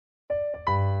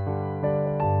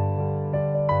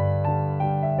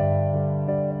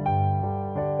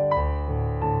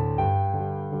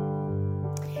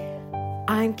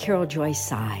Carol Joy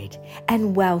Seid,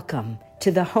 and welcome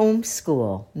to the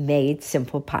Homeschool Made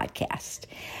Simple podcast.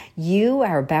 You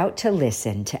are about to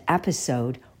listen to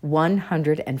episode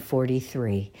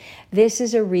 143. This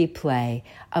is a replay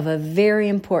of a very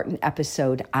important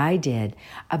episode I did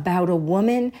about a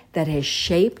woman that has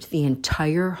shaped the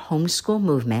entire homeschool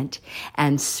movement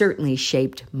and certainly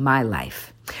shaped my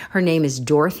life. Her name is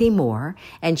Dorothy Moore,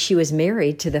 and she was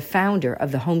married to the founder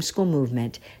of the homeschool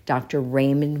movement, Dr.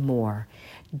 Raymond Moore.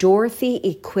 Dorothy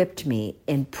equipped me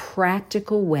in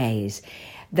practical ways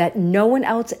that no one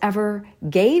else ever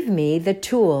gave me the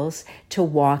tools to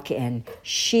walk in.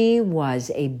 She was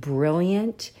a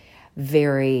brilliant,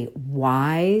 very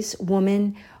wise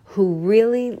woman who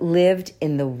really lived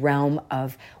in the realm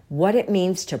of what it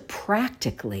means to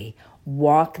practically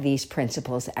walk these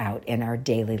principles out in our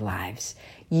daily lives.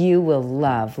 You will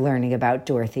love learning about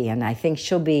Dorothy, and I think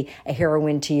she'll be a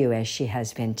heroine to you as she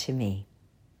has been to me.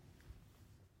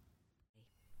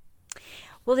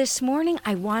 Well, this morning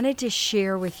I wanted to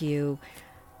share with you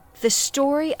the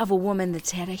story of a woman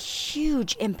that's had a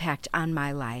huge impact on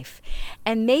my life,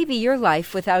 and maybe your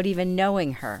life without even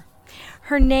knowing her.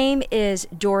 Her name is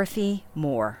Dorothy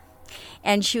Moore,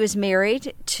 and she was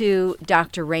married to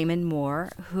Dr. Raymond Moore,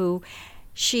 who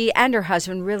she and her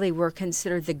husband really were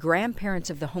considered the grandparents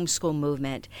of the homeschool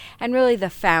movement and really the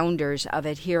founders of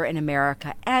it here in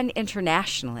America and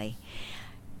internationally.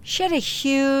 She had a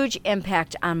huge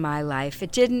impact on my life.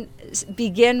 It didn't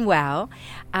begin well.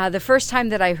 The first time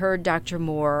that I heard Dr.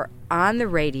 Moore on the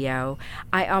radio,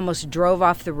 I almost drove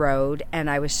off the road,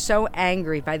 and I was so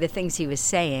angry by the things he was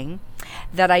saying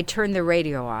that I turned the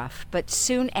radio off. But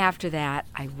soon after that,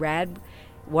 I read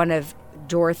one of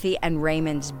Dorothy and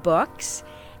Raymond's books,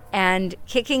 and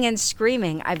kicking and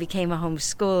screaming, I became a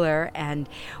homeschooler, and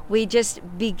we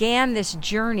just began this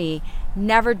journey,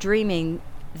 never dreaming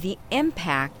the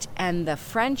impact and the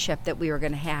friendship that we were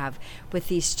going to have with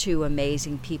these two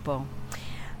amazing people.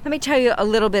 Let me tell you a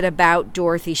little bit about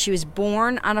Dorothy. She was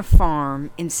born on a farm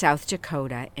in South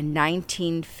Dakota in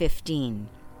 1915.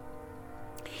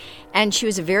 And she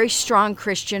was a very strong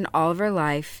Christian all of her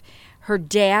life. Her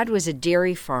dad was a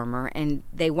dairy farmer, and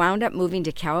they wound up moving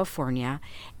to California,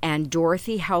 and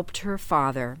Dorothy helped her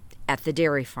father at the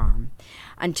dairy farm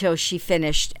until she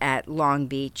finished at Long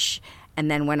Beach and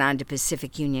then went on to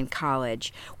Pacific Union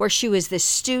College, where she was the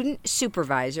student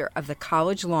supervisor of the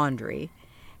college laundry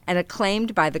and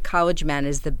acclaimed by the college men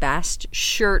as the best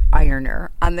shirt ironer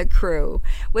on the crew,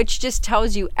 which just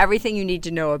tells you everything you need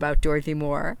to know about Dorothy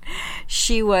Moore.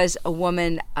 She was a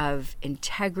woman of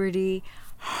integrity,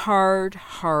 hard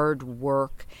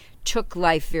work, took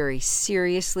life very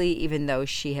seriously, even though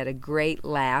she had a great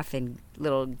laugh and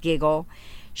little giggle.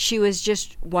 She was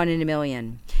just one in a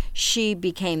million. She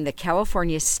became the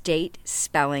California State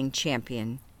Spelling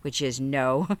Champion, which is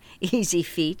no easy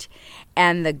feat,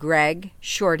 and the Gregg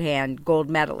Shorthand Gold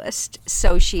Medalist.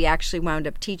 So she actually wound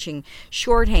up teaching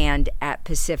shorthand at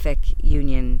Pacific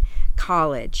Union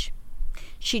College.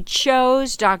 She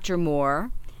chose Dr.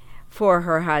 Moore for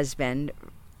her husband,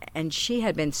 and she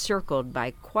had been circled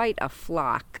by quite a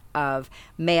flock of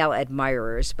male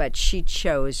admirers, but she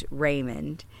chose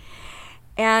Raymond.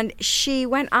 And she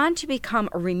went on to become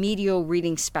a remedial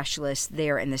reading specialist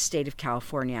there in the state of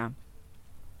California,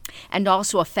 and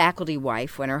also a faculty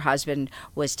wife when her husband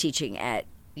was teaching at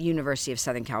University of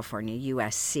Southern California,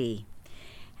 USC.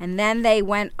 And then they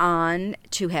went on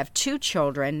to have two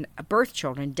children, birth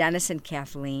children, Dennis and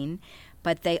Kathleen,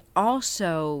 but they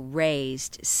also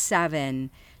raised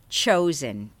 7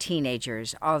 chosen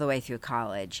teenagers all the way through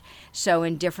college. So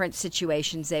in different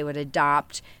situations, they would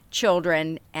adopt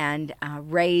children and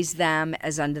raise them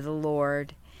as unto the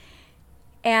Lord.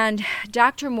 And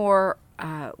Dr. Moore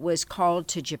was called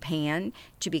to Japan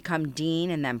to become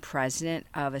dean and then president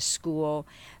of a school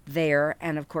there.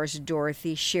 And of course,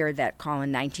 Dorothy shared that call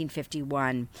in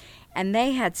 1951. And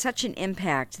they had such an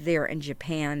impact there in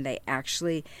Japan, they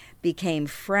actually became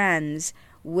friends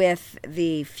with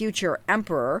the future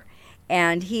emperor,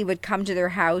 and he would come to their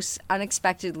house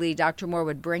unexpectedly. Dr. Moore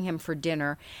would bring him for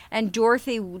dinner, and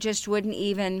Dorothy just wouldn't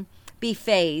even be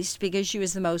fazed because she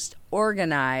was the most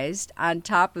organized, on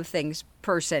top of things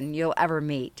person you'll ever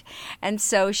meet. And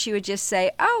so she would just say,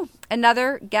 "Oh,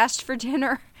 another guest for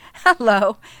dinner?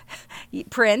 Hello,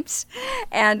 Prince."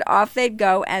 And off they'd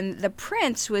go. And the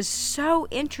Prince was so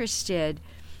interested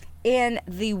in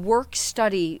the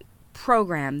work-study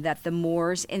program that the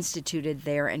Moores instituted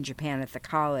there in Japan at the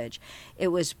college. It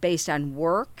was based on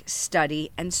work,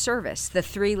 study, and service, the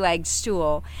 3-legged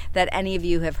stool that any of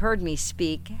you have heard me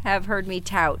speak, have heard me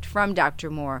tout from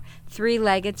Dr. Moore.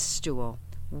 3-legged stool: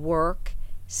 work,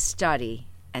 study,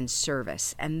 and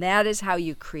service. And that is how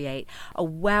you create a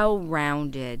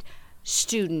well-rounded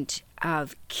student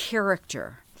of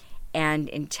character and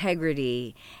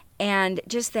integrity and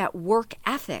just that work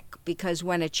ethic, because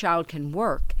when a child can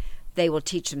work, they will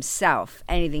teach themselves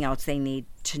anything else they need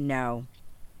to know.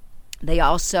 They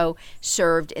also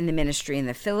served in the ministry in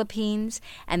the Philippines,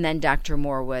 and then Dr.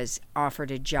 Moore was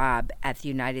offered a job at the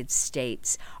United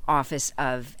States Office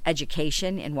of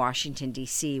Education in Washington,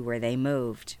 D.C., where they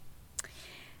moved.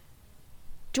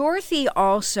 Dorothy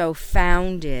also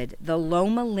founded the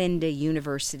Loma Linda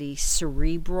University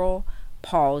Cerebral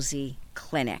Palsy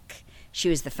Clinic. She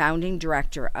was the founding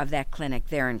director of that clinic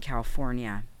there in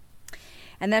California.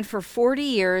 And then for 40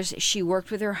 years, she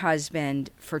worked with her husband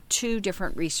for 2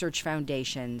 different research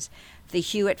foundations, the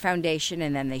Hewitt Foundation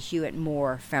and then the Hewitt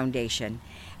Moore Foundation.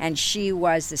 And she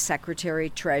was the secretary,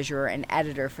 treasurer, and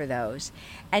editor for those.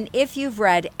 And if you've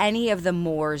read any of the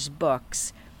Moore's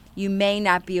books, you may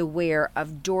not be aware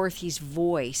of Dorothy's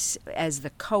voice as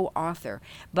the co-author.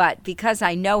 But because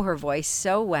I know her voice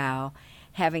so well,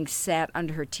 having sat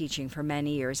under her teaching for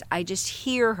many years, I just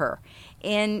hear her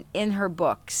in her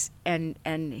books and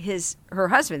her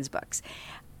husband's books.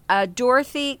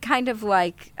 Dorothy, kind of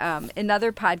like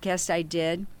another podcast I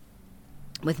did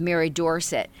with Mary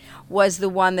Dorset, was the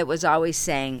one that was always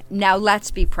saying, now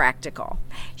let's be practical.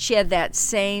 She had that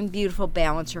same beautiful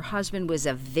balance. Her husband was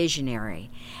a visionary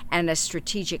and a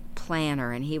strategic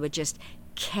planner, and he would just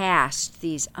cast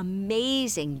these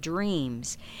amazing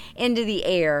dreams into the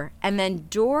air, and then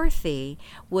Dorothy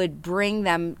would bring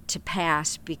them to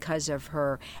pass because of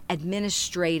her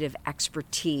administrative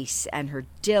expertise and her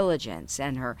diligence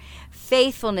and her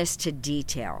faithfulness to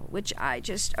detail, which I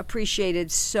just appreciated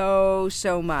so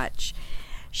much.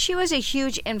 She was a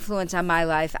huge influence on my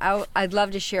life. I'd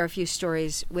love to share a few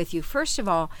stories with you. First of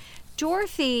all,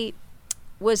 Dorothy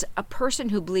was a person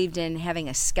who believed in having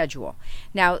a schedule.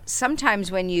 Now,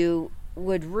 sometimes when you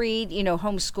would read,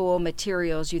 homeschool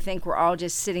materials, you think we're all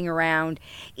just sitting around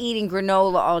eating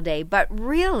granola all day. But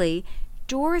really,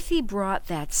 Dorothy brought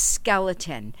that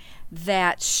skeleton,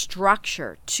 that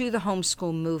structure to the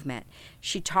homeschool movement.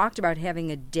 She talked about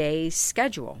having a day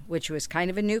schedule, which was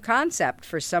kind of a new concept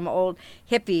for some old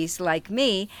hippies like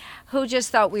me who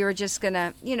just thought we were just going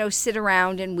to, sit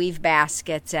around and weave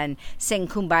baskets and sing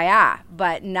Kumbaya,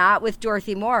 but not with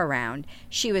Dorothy Moore around.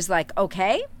 She was like,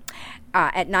 okay,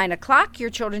 at 9 o'clock, your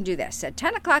children do this. At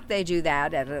 10 o'clock, they do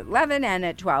that. At 11 and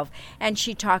at 12. And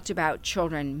she talked about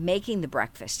children making the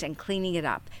breakfast and cleaning it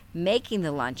up, making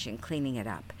the lunch and cleaning it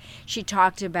up. She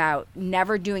talked about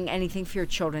never doing anything for your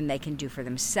children they can do for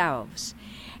themselves.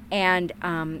 And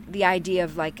the idea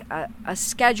of like a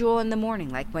schedule in the morning,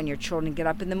 like when your children get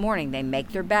up in the morning, they make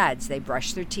their beds, they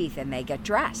brush their teeth, and they get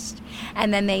dressed.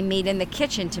 And then they meet in the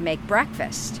kitchen to make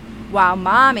breakfast while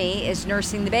mommy is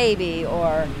nursing the baby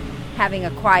or having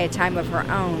a quiet time of her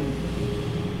own.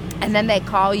 And then they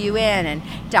call you in, and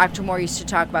Dr. Moore used to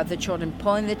talk about the children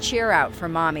pulling the chair out for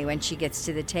mommy when she gets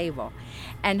to the table,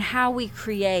 and how we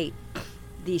create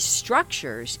these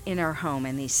structures in our home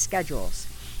and these schedules.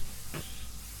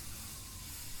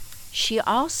 She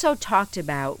also talked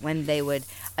about when they would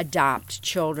adopt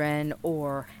children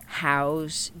or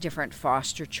house different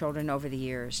foster children over the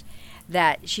years,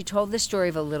 that she told the story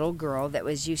of a little girl that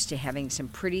was used to having some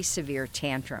pretty severe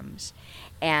tantrums.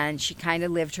 And she kind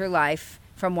of lived her life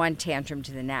from one tantrum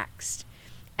to the next.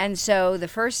 And so the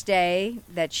first day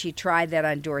that she tried that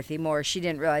on Dorothy Moore, she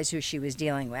didn't realize who she was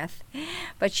dealing with.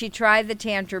 But she tried the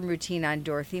tantrum routine on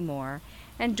Dorothy Moore.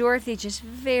 And Dorothy, just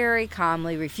very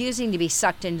calmly, refusing to be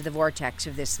sucked into the vortex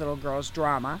of this little girl's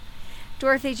drama,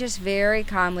 Dorothy just very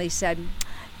calmly said,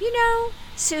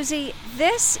 Susie,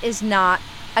 this is not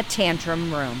a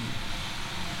tantrum room.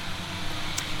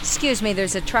 Excuse me,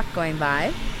 there's a truck going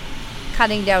by,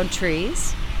 cutting down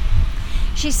trees.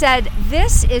 She said,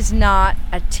 this is not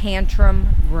a tantrum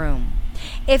room.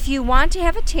 If you want to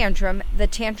have a tantrum, the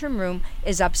tantrum room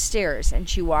is upstairs. And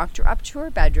she walked her up to her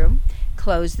bedroom,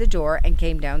 closed the door, and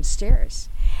came downstairs.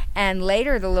 And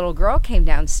later the little girl came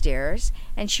downstairs,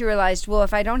 and she realized, well,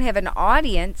 if I don't have an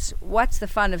audience, what's the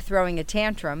fun of throwing a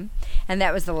tantrum? And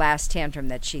that was the last tantrum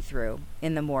that she threw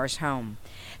in the Moore's home.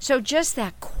 So just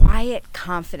that quiet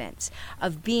confidence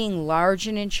of being large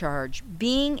and in charge,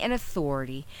 being in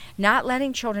authority, not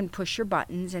letting children push your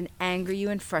buttons and anger you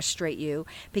and frustrate you,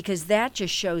 because that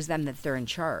just shows them that they're in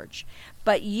charge.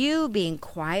 But you being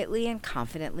quietly and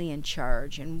confidently in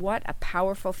charge, and what a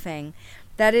powerful thing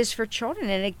that is for children,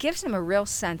 and it gives them a real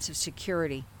sense of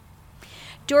security.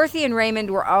 Dorothy and Raymond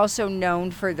were also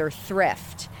known for their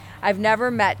thrift. I've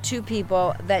never met two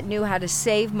people that knew how to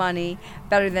save money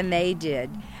better than they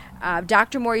did.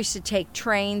 Dr. Moore used to take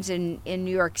trains in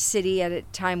New York City at a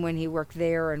time when he worked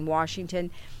there in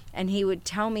Washington, and he would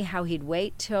tell me how he'd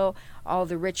wait till all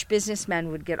the rich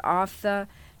businessmen would get off the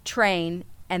train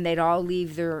and they'd all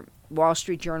leave their Wall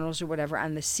Street journals or whatever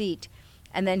on the seat,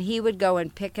 and then he would go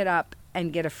and pick it up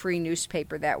and get a free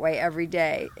newspaper that way every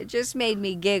day. It just made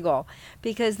me giggle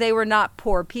because they were not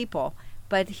poor people,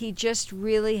 but he just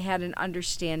really had an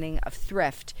understanding of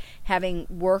thrift, having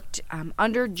worked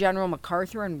under General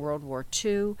MacArthur in World War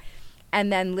II,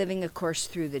 and then living, of course,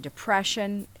 through the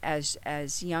Depression as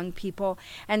young people.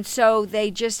 And so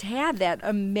they just had that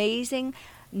amazing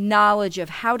knowledge of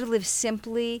how to live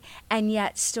simply and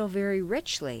yet still very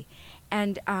richly.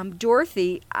 And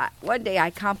Dorothy, one day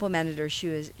I complimented her.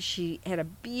 She had a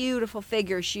beautiful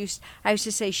figure. I used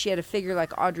to say she had a figure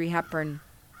like Audrey Hepburn,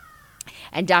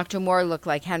 and Dr. Moore looked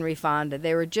like Henry Fonda.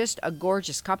 They were just a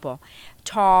gorgeous couple,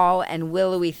 tall and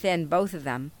willowy thin, both of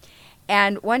them.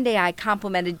 And one day I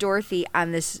complimented Dorothy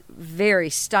on this very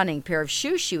stunning pair of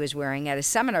shoes she was wearing at a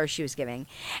seminar she was giving.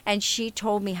 And she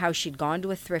told me how she'd gone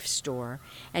to a thrift store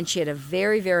and she had a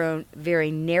very, very,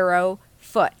 very narrow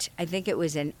foot. I think it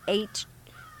was an 8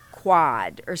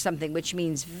 quad or something, which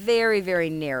means very, very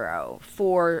narrow,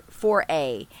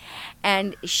 4A.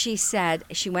 And she said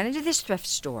she went into this thrift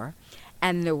store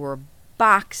and there were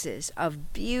boxes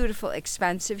of beautiful,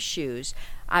 expensive shoes,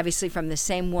 obviously from the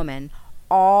same woman,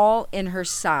 all in her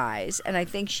size, and I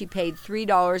think she paid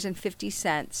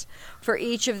 $3.50 for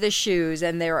each of the shoes,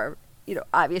 and they were,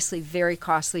 obviously very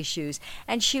costly shoes.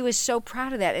 And she was so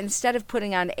proud of that. Instead of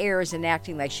putting on airs and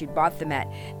acting like she'd bought them at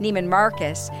Neiman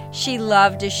Marcus, she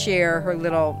loved to share her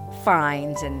little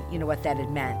finds and what that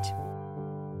had meant.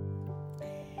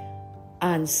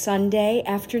 On Sunday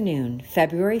afternoon,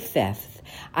 February 5th,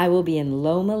 I will be in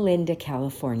Loma Linda,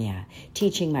 California,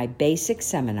 teaching my basic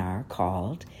seminar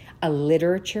called A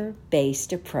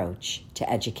Literature-Based Approach to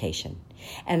Education.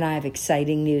 And I have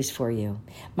exciting news for you.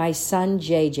 My son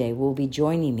JJ will be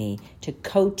joining me to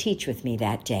co-teach with me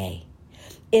that day.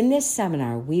 In this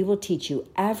seminar, we will teach you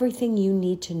everything you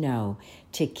need to know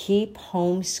to keep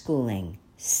homeschooling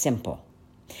simple.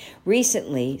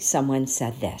 Recently, someone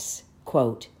said this,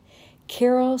 quote,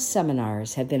 "Carol's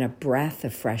seminars have been a breath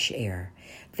of fresh air.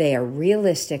 They are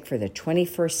realistic for the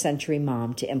 21st century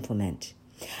mom to implement.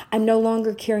 I'm no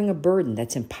longer carrying a burden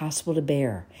that's impossible to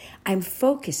bear. I'm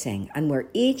focusing on where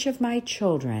each of my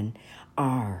children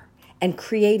are and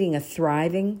creating a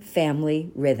thriving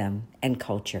family rhythm and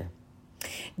culture."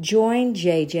 Join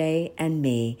JJ and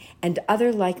me and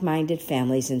other like-minded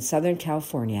families in Southern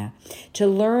California to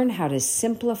learn how to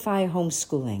simplify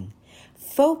homeschooling,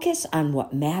 focus on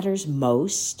what matters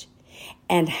most,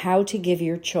 and how to give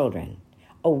your children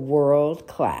a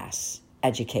world-class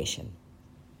education.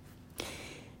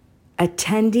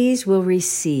 Attendees will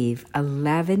receive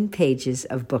 11 pages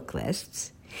of book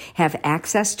lists, have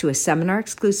access to a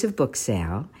seminar-exclusive book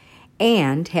sale,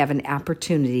 and have an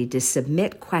opportunity to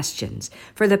submit questions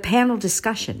for the panel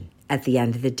discussion at the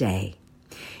end of the day.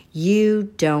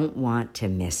 You don't want to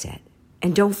miss it.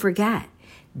 And don't forget,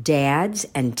 dads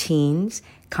and teens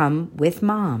come with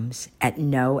moms at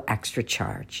no extra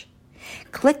charge.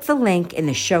 Click the link in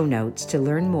the show notes to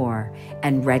learn more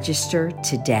and register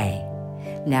today.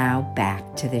 Now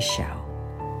back to the show.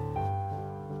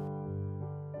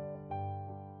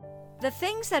 The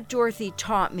things that Dorothy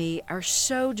taught me are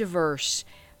so diverse,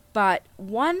 but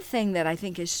one thing that I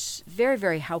think is very,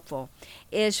 very helpful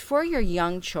is for your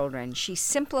young children. She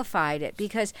simplified it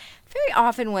because very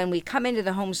often when we come into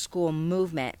the homeschool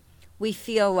movement, we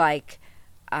feel like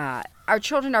our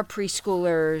children are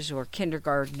preschoolers or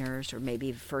kindergartners or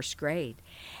maybe first grade.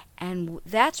 And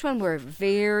that's when we're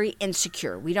very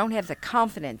insecure. We don't have the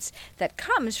confidence that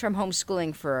comes from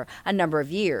homeschooling for a number of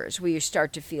years, where you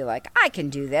start to feel like, I can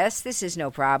do this. This is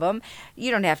no problem. You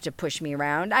don't have to push me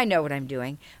around. I know what I'm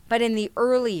doing. But in the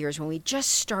early years, when we just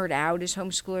start out as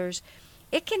homeschoolers,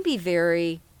 it can be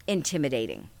very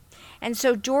intimidating. And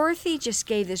so Dorothy just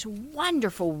gave this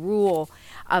wonderful rule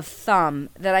of thumb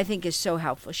that I think is so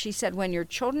helpful. She said, when your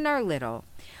children are little,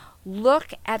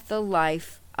 look at the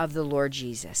life of the Lord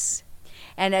Jesus.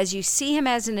 And as you see him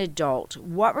as an adult,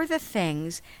 what were the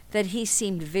things that he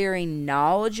seemed very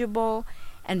knowledgeable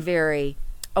and very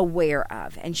aware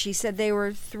of? And she said they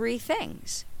were 3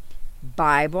 things: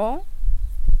 Bible,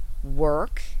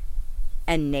 work,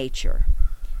 and nature.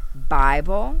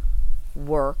 Bible,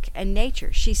 work, and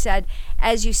nature. She said,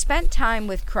 as you spent time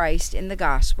with Christ in the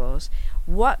Gospels,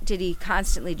 what did he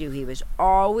constantly do? He was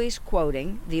always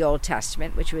quoting the Old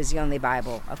Testament, which was the only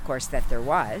Bible, of course, that there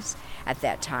was at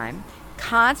that time.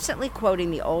 Constantly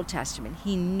quoting the Old Testament.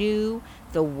 He knew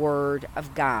the Word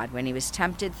of God. When he was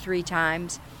tempted 3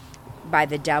 times, by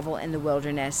the devil in the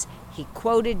wilderness. He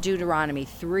quoted Deuteronomy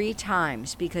 3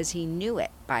 times because he knew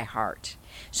it by heart.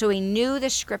 So he knew the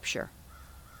scripture.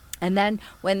 And then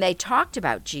when they talked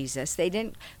about Jesus, they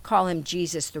didn't call him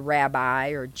Jesus the rabbi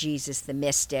or Jesus the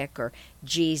mystic or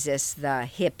Jesus the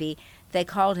hippie. They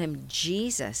called him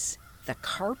Jesus the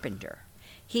carpenter.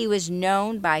 He was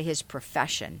known by his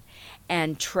profession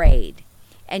and trade.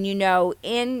 And you know,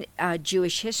 in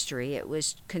Jewish history, it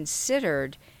was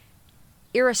considered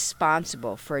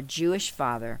irresponsible for a Jewish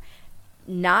father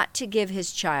not to give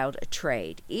his child a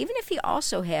trade, even if he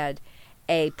also had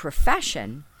a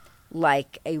profession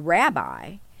like a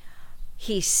rabbi.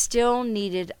 He still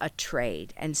needed a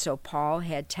trade. And so Paul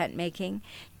had tent making.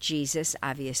 Jesus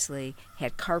obviously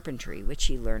had carpentry, which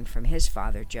he learned from his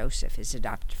father, Joseph, his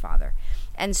adopted father.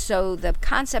 And so the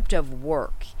concept of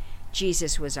work,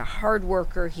 Jesus was a hard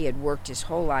worker. He had worked his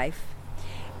whole life.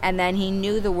 And then he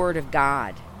knew the Word of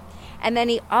God. And then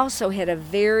he also had a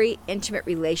very intimate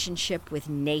relationship with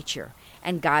nature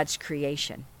and God's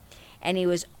creation. And he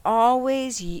was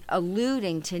always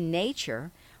alluding to nature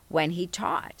when he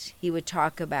taught. He would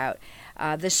talk about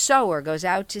the sower goes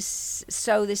out to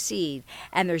sow the seed,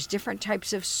 and there's different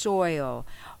types of soil.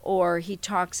 Or he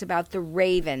talks about the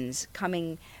ravens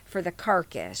coming for the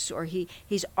carcass. Or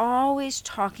he's always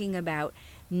talking about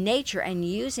nature and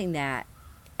using that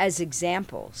as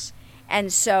examples.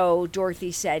 And so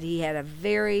Dorothy said he had a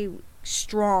very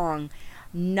strong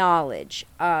knowledge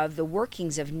of the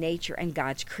workings of nature and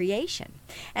God's creation.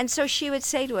 And so she would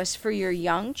say to us, for your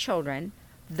young children,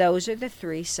 those are the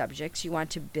 3 subjects you want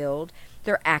to build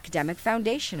their academic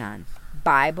foundation on: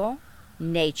 Bible,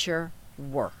 nature,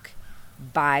 work.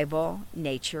 Bible,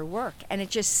 nature, work. And it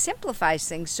just simplifies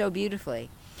things so beautifully.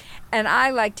 And I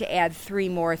like to add 3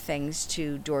 more things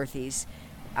to Dorothy's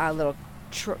little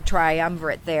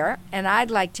triumvirate there. And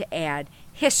I'd like to add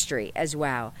history as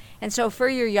well. And so for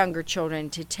your younger children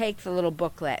to take the little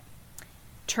booklet,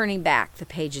 Turning Back the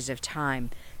Pages of Time,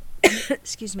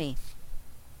 excuse me,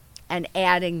 and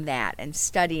adding that and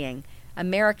studying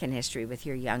American history with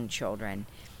your young children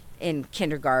in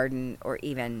kindergarten or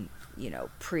even,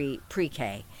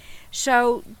 pre-K.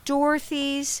 So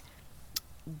Dorothy's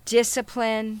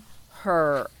discipline,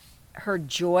 her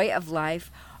joy of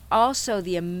life, also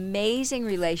the amazing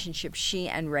relationship she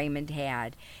and Raymond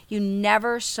had. You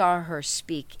never saw her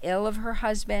speak ill of her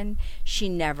husband. She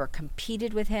never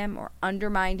competed with him or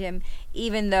undermined him,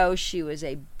 even though she was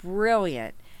a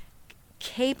brilliant,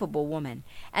 capable woman.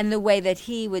 And the way that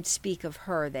he would speak of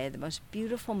her, they had the most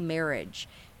beautiful marriage.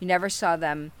 You never saw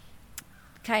them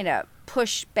kind of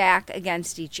push back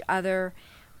against each other,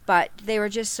 but they were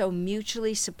just so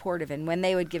mutually supportive. And when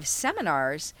they would give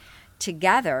seminars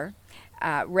together,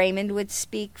 Raymond would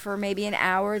speak for maybe an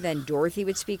hour, then Dorothy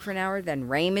would speak for an hour, then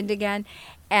Raymond again,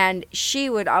 and she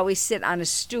would always sit on a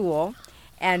stool,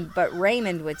 but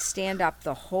Raymond would stand up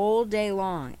the whole day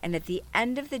long. And at the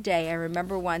end of the day, I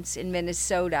remember once in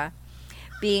Minnesota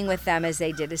being with them as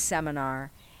they did a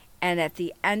seminar, and at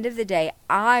the end of the day,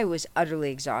 I was utterly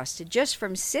exhausted just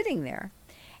from sitting there,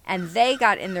 and they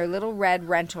got in their little red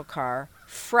rental car,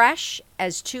 fresh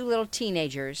as 2 little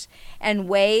teenagers, and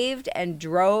waved and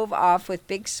drove off with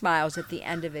big smiles at the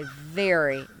end of a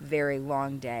very, very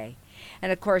long day.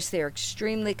 And of course, they're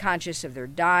extremely conscious of their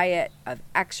diet, of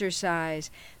exercise.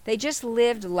 They just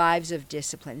lived lives of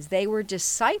disciplines. They were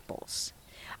disciples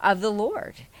of the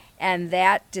Lord. And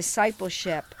that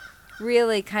discipleship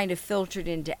really kind of filtered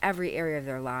into every area of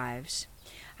their lives.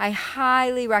 I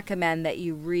highly recommend that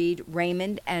you read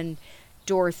Raymond and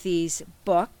Dorothy's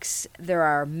books. There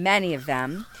are many of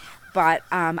them, but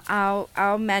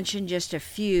I'll mention just a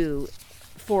few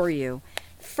for you.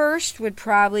 First would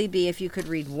probably be, if you could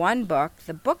read one book,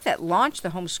 the book that launched the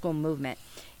homeschool movement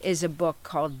is a book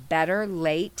called Better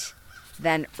Late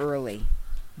Than Early.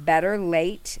 Better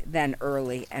Late Than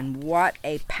Early, and what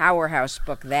a powerhouse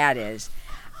book that is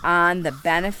on the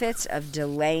benefits of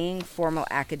delaying formal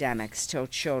academics till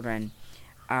children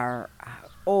are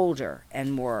older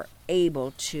and more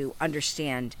able to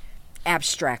understand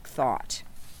abstract thought.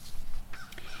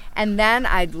 And then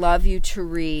I'd love you to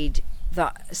read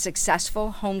the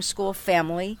Successful Homeschool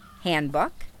Family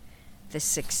Handbook, the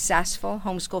Successful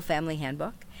Homeschool Family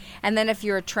Handbook. And then if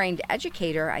you're a trained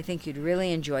educator, I think you'd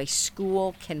really enjoy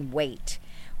School Can Wait,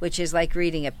 which is like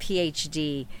reading a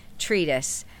PhD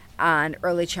treatise on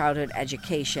early childhood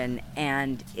education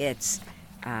and its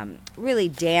really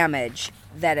damage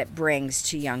that it brings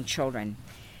to young children.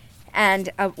 And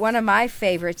one of my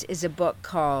favorites is a book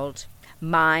called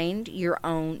Minding Your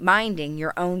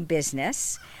Own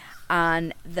Business,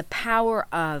 on the power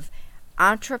of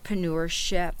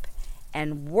entrepreneurship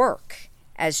and work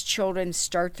as children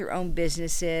start their own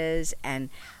businesses and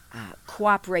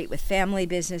cooperate with family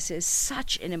businesses.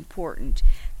 Such an important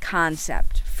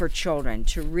concept for children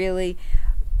to really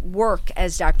work,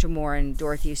 as Dr. Moore and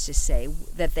Dorothy used to say,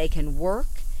 that they can work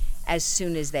as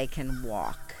soon as they can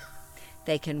walk.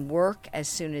 They can work as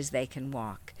soon as they can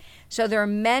walk. So there are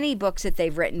many books that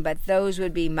they've written, but those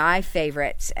would be my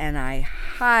favorites, and I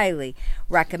highly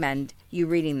recommend you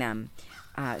reading them.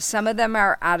 Some of them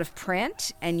are out of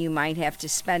print, and you might have to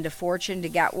spend a fortune to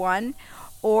get one,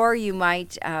 or you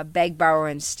might beg, borrow,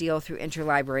 and steal through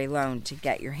interlibrary loan to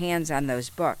get your hands on those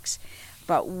books.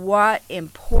 But what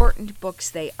important books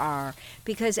they are,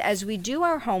 because as we do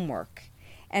our homework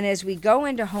and as we go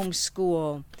into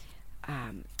homeschool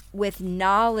with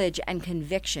knowledge and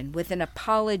conviction, with an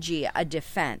apology, a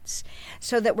defense,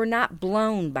 so that we're not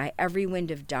blown by every wind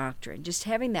of doctrine, just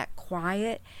having that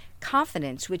quiet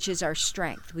confidence, which is our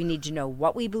strength. We need to know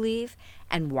what we believe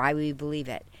and why we believe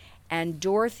it. And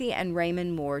Dorothy and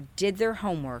Raymond Moore did their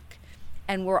homework,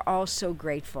 and we're all so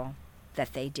grateful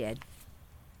that they did.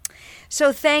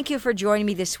 So thank you for joining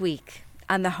me this week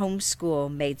on the Homeschool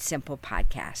Made Simple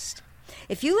podcast.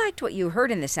 If you liked what you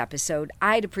heard in this episode,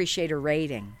 I'd appreciate a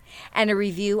rating and a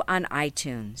review on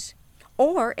iTunes.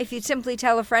 Or if you'd simply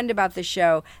tell a friend about the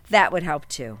show, that would help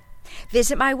too.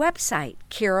 Visit my website,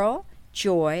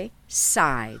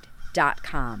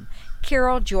 CarolJoySide.com,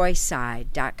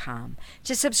 CarolJoySide.com,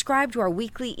 to subscribe to our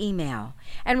weekly email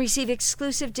and receive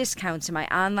exclusive discounts in my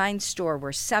online store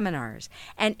where seminars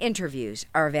and interviews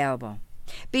are available.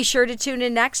 Be sure to tune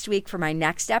in next week for my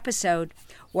next episode,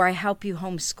 where I help you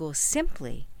homeschool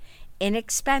simply,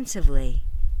 inexpensively,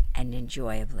 and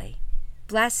enjoyably.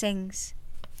 Blessings.